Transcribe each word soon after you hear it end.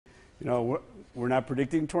You know, we're not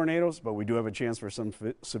predicting tornadoes, but we do have a chance for some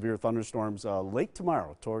severe thunderstorms late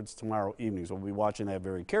tomorrow, towards tomorrow evening. So we'll be watching that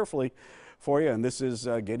very carefully for you, and this is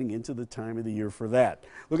getting into the time of the year for that.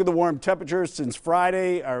 Look at the warm temperatures since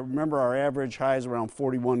Friday. Remember, our average high is around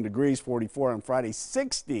 41 degrees, 44 on Friday,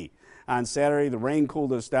 60 on Saturday. The rain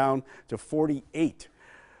cooled us down to 48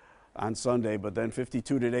 on Sunday, but then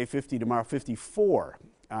 52 today, 50 tomorrow, 54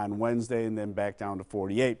 on Wednesday, and then back down to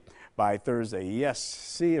 48 by Thursday. Yes,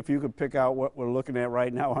 see if you could pick out what we're looking at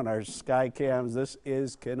right now on our sky cams. This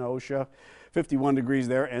is Kenosha, 51 degrees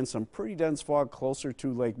there, and some pretty dense fog closer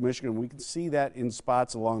to Lake Michigan. We can see that in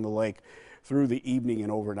spots along the lake through the evening and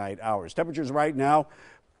overnight hours. Temperatures right now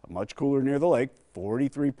much cooler near the lake.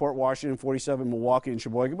 43 Port Washington, 47 Milwaukee and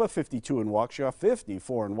Sheboygan, but 52 in Waukesha,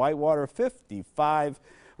 54 in Whitewater, 55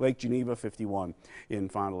 Lake Geneva, 51 in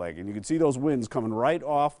Fond du Lac. And you can see those winds coming right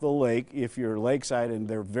off the lake if you're lakeside, and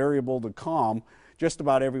they're variable to calm just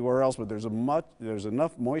about everywhere else, but there's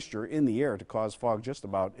enough moisture in the air to cause fog just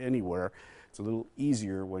about anywhere. It's a little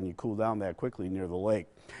easier when you cool down that quickly near the lake.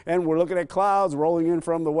 And we're looking at clouds rolling in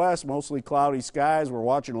from the west, mostly cloudy skies. We're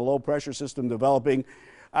watching a low pressure system developing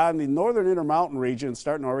on the northern Intermountain region,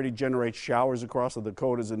 starting to already generate showers across the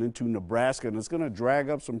Dakotas and into Nebraska, and it's going to drag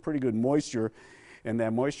up some pretty good moisture, and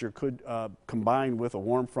that moisture could combine with a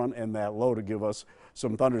warm front and that low to give us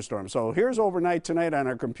some thunderstorms. So here's overnight tonight on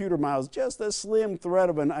our computer miles, just a slim thread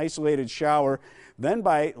of an isolated shower. Then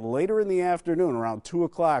by later in the afternoon, around 2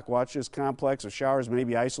 o'clock, watch this complex of showers,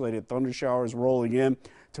 maybe isolated thunder showers rolling in.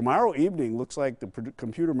 Tomorrow evening, looks like the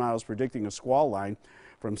computer model is predicting a squall line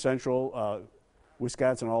from central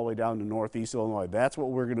Wisconsin all the way down to northeast Illinois. That's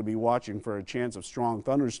what we're going to be watching for a chance of strong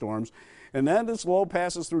thunderstorms. And then this low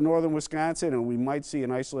passes through northern Wisconsin, and we might see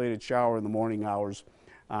an isolated shower in the morning hours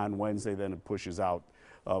on Wednesday. Then it pushes out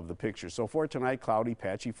of the picture. So for tonight, cloudy,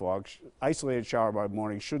 patchy fog. Isolated shower by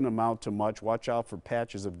morning shouldn't amount to much. Watch out for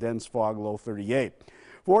patches of dense fog, low 38.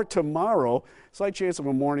 For tomorrow, slight chance of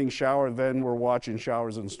a morning shower. Then we're watching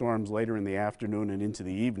showers and storms later in the afternoon and into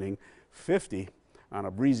the evening. 50 on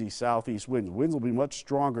a breezy southeast wind. Winds will be much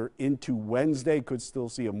stronger into Wednesday. Could still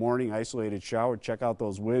see a morning isolated shower. Check out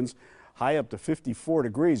those winds. High up to 54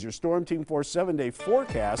 degrees. Your Storm Team 4 7-day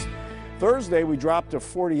forecast. Thursday, we drop to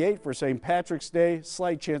 48 for St. Patrick's Day.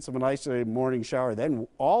 Slight chance of an isolated morning shower. Then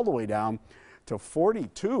all the way down to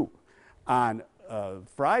 42 on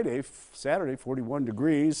Friday. Saturday, 41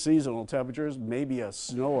 degrees. Seasonal temperatures. Maybe a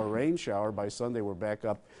snow or rain shower. By Sunday, we're back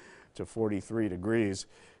up to 43 degrees.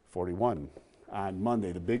 41 on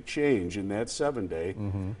Monday. The big change in that 7-day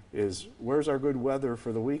is where's our good weather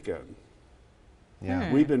for the weekend?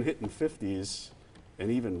 Yeah, we've been hitting 50s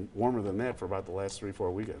and even warmer than that for about the last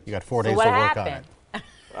 3-4 weekends. You got 4 days to work on it.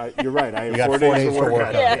 You're right. I have 4 days to work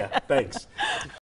on it. Yeah, thanks.